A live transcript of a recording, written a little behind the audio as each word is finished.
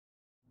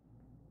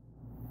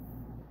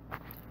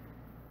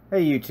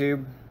Hey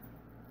YouTube,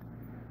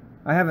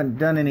 I haven't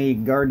done any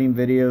gardening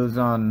videos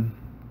on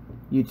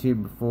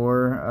YouTube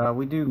before.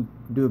 We do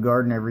a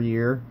garden every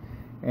year,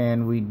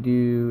 and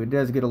it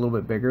does get a little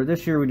bit bigger.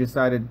 This year we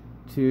decided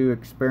to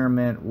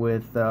experiment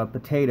with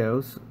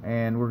potatoes,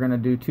 and we're going to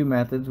do two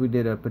methods. We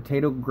did a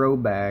potato grow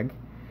bag,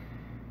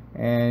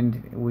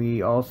 and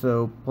we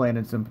also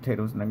planted some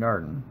potatoes in the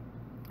garden.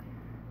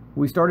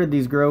 We started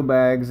these grow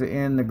bags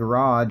in the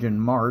garage in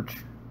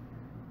March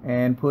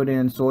and put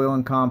in soil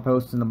and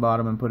compost in the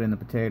bottom and put in the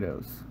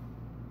potatoes.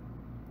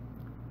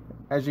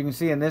 As you can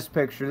see in this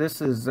picture,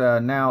 this is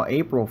now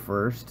April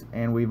 1st,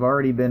 and we've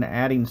already been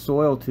adding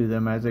soil to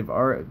them as they've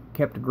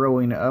kept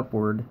growing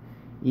upward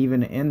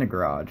even in the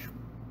garage.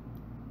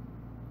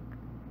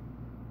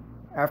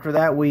 After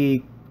that,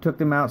 we took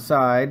them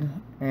outside,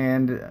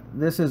 and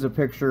this is a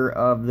picture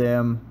of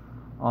them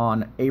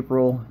on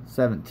April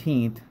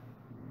 17th,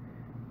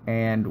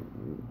 and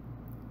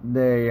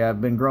they have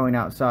been growing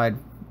outside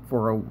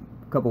for a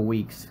couple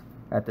weeks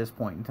at this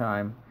point in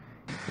time.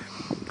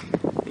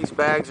 These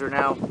bags are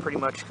now pretty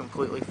much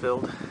completely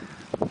filled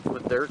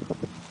with dirt,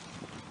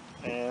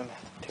 and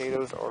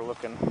potatoes are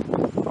looking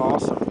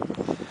awesome.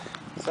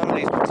 Some of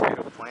these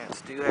potato plants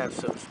do have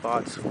some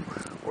spots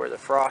where the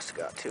frost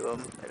got to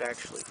them. It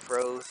actually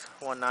froze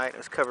one night. It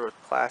was covered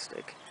with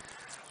plastic,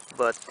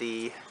 but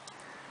the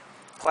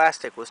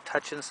plastic was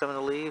touching some of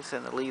the leaves,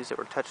 and the leaves that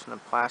were touching the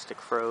plastic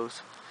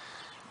froze.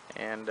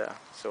 And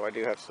so I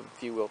do have some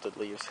few wilted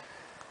leaves.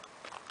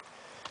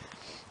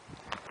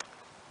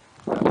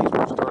 Now, these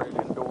were started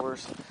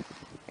indoors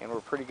and were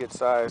pretty good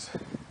size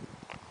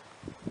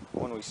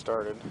when we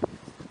started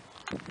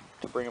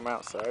to bring them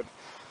outside.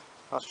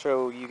 I'll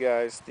show you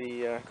guys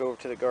go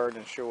over to the garden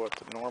and show what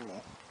the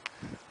normal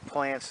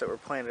plants that were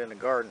planted in the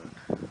garden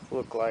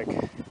look like,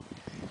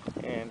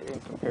 and in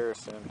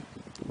comparison,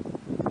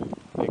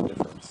 big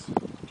difference.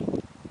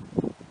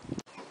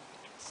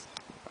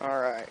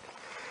 Alright.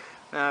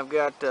 Now I've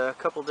got a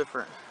couple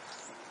different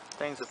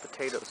things of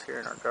potatoes here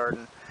in our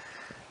garden.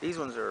 These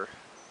ones are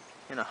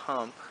in a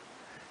hump,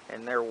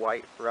 and they're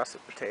white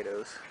russet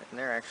potatoes, and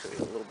they're actually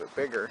a little bit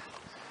bigger.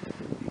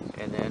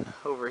 And then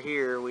over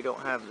here we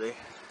don't have the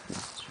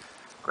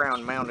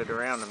ground mounded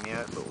around them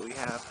yet, but we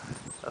have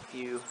a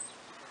few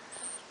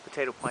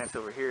potato plants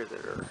over here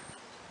that are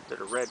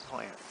red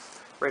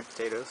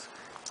potatoes.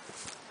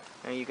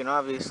 Now you can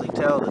obviously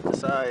tell that the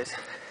size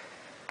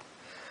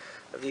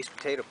of these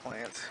potato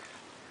plants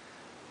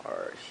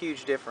are a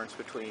huge difference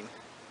between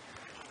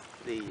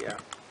the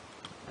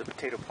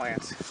potato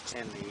plants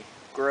and the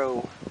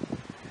grow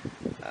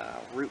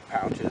root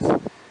pouches.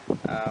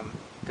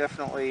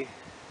 Definitely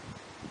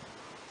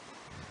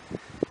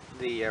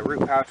the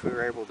root pouch, we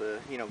were able to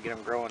get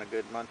them growing a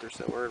good month or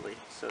so early,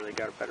 so they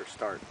got a better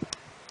start.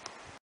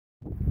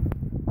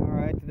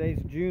 Alright, today's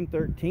June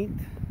 13th.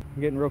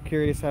 I'm getting real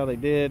curious how they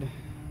did.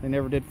 They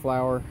never did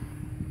flower.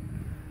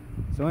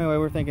 So anyway,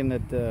 we're thinking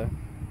that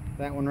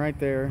that one right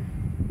there,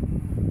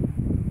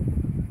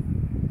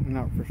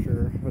 not for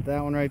sure, but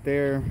that one right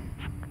there,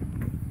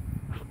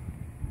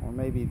 or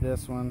maybe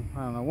this one,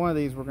 I don't know, one of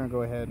these we're going to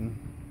go ahead and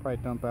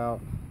probably dump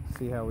out,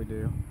 see how we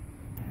do.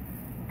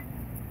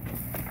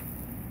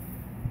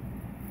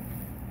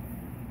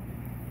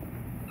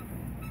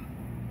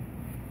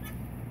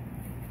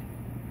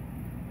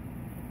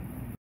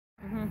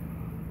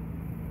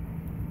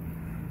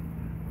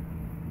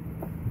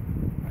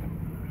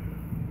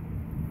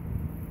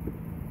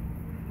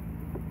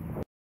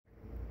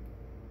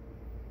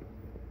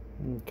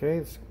 Okay,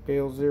 the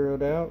scale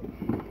zeroed out.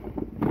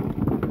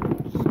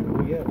 So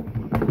we get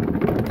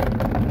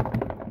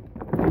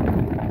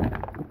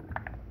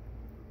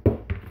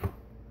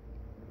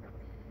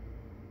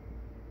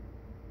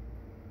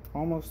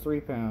almost 3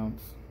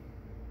 pounds.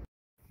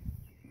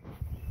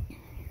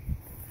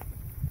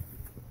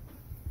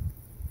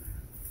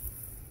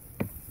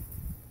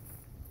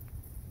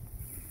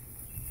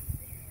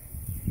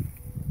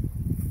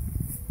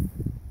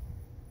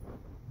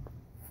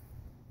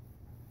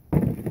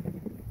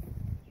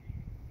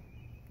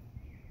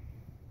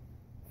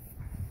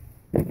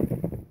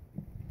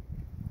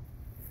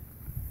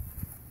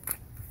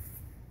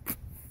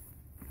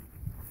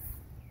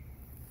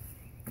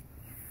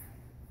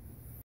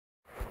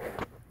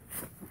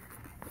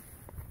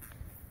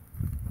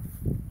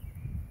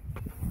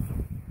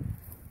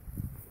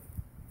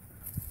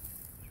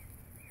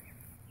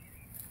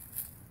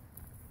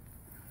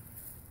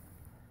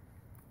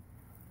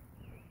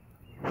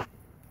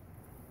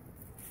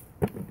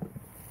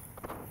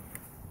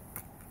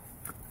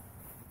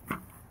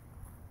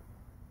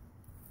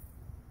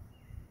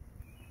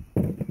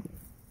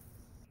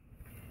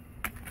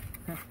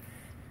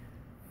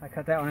 I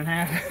cut that one in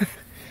half.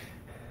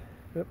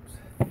 Oops.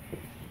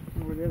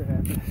 Where the other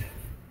half is.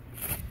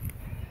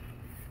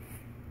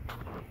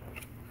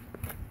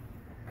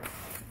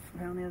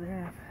 Found the other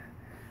half.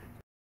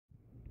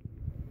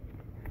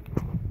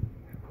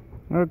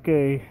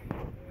 Okay.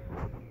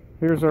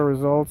 Here's our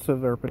results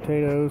of our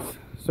potatoes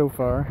so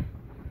far.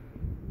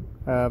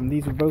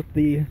 These are both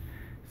the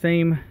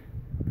same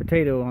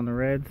potato on the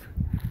reds.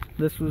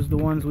 this was the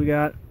ones we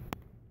got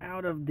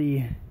out of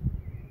the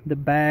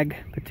bag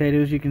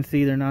potatoes. You can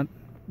see they're not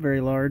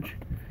very large,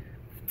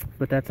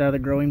 but that's out of the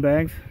growing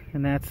bags,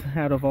 and that's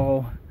out of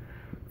all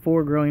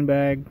 4 growing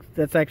bags.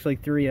 That's actually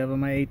 3 of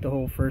them. I ate the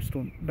whole first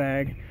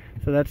bag,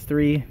 so that's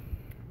 3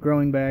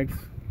 growing bags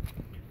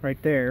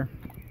right there.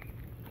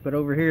 But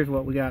over here is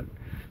what we got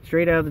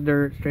straight out of the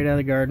dirt, straight out of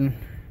the garden.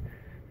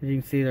 As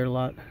you can see, they're a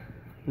lot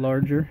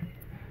larger,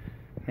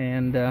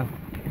 and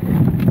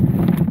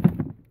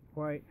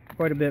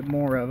quite a bit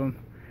more of them.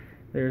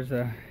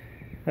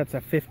 That's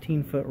a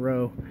 15-foot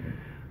row.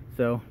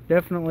 So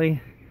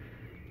definitely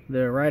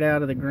the right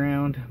out of the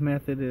ground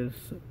method is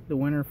the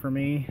winner for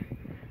me.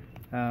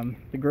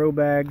 The grow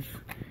bags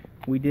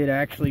we did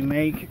actually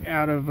make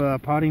out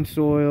of potting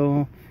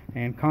soil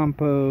and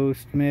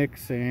compost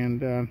mix,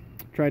 and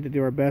tried to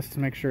do our best to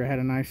make sure it had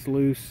a nice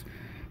loose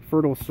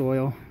fertile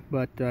soil,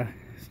 but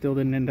still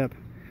didn't end up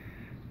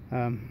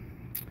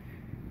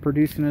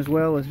producing as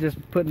well as just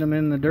putting them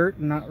in the dirt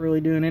and not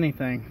really doing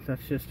anything.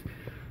 That's just,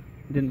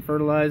 didn't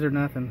fertilize or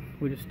nothing.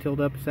 We just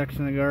tilled up a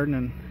section of the garden,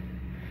 and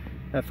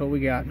that's what we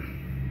got.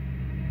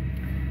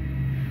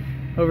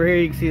 Over here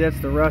you can see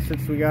that's the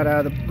russets we got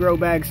out of the grow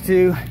bags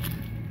too.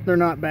 They're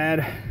not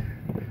bad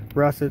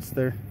russets.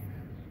 They're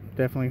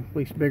definitely at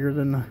least bigger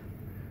than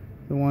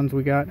the ones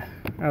we got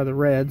out of the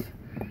reds.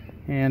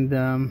 And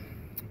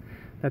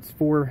that's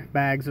 4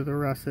 bags of the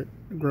russet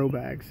grow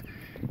bags.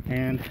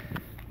 And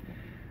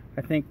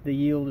I think the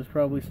yield is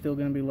probably still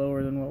going to be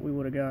lower than what we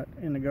would have got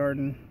in the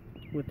garden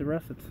with the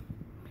russets.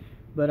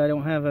 But I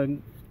don't have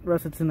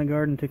russets in the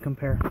garden to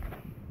compare.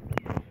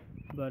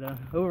 But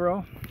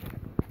overall,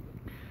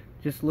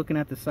 just looking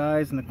at the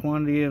size and the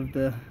quantity of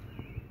the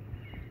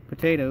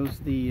potatoes,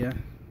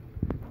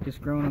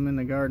 just growing them in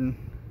the garden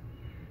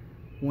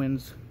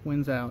wins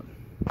out.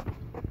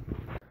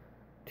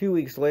 2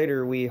 weeks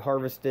later, we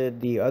harvested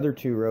the other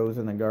 2 rows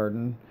in the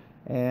garden,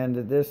 and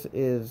this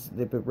is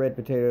the red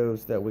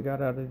potatoes that we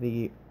got out of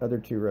the other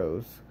 2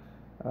 rows.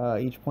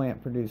 Each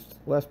plant produced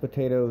less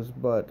potatoes,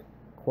 but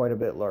quite a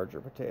bit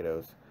larger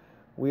potatoes.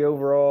 We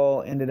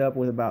overall ended up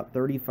with about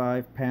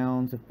 35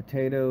 pounds of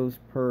potatoes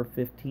per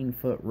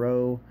 15-foot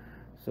row,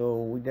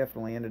 so we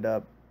definitely ended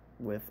up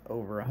with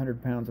over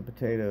 100 pounds of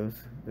potatoes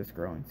this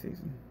growing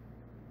season.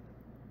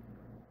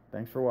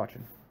 Thanks for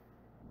watching.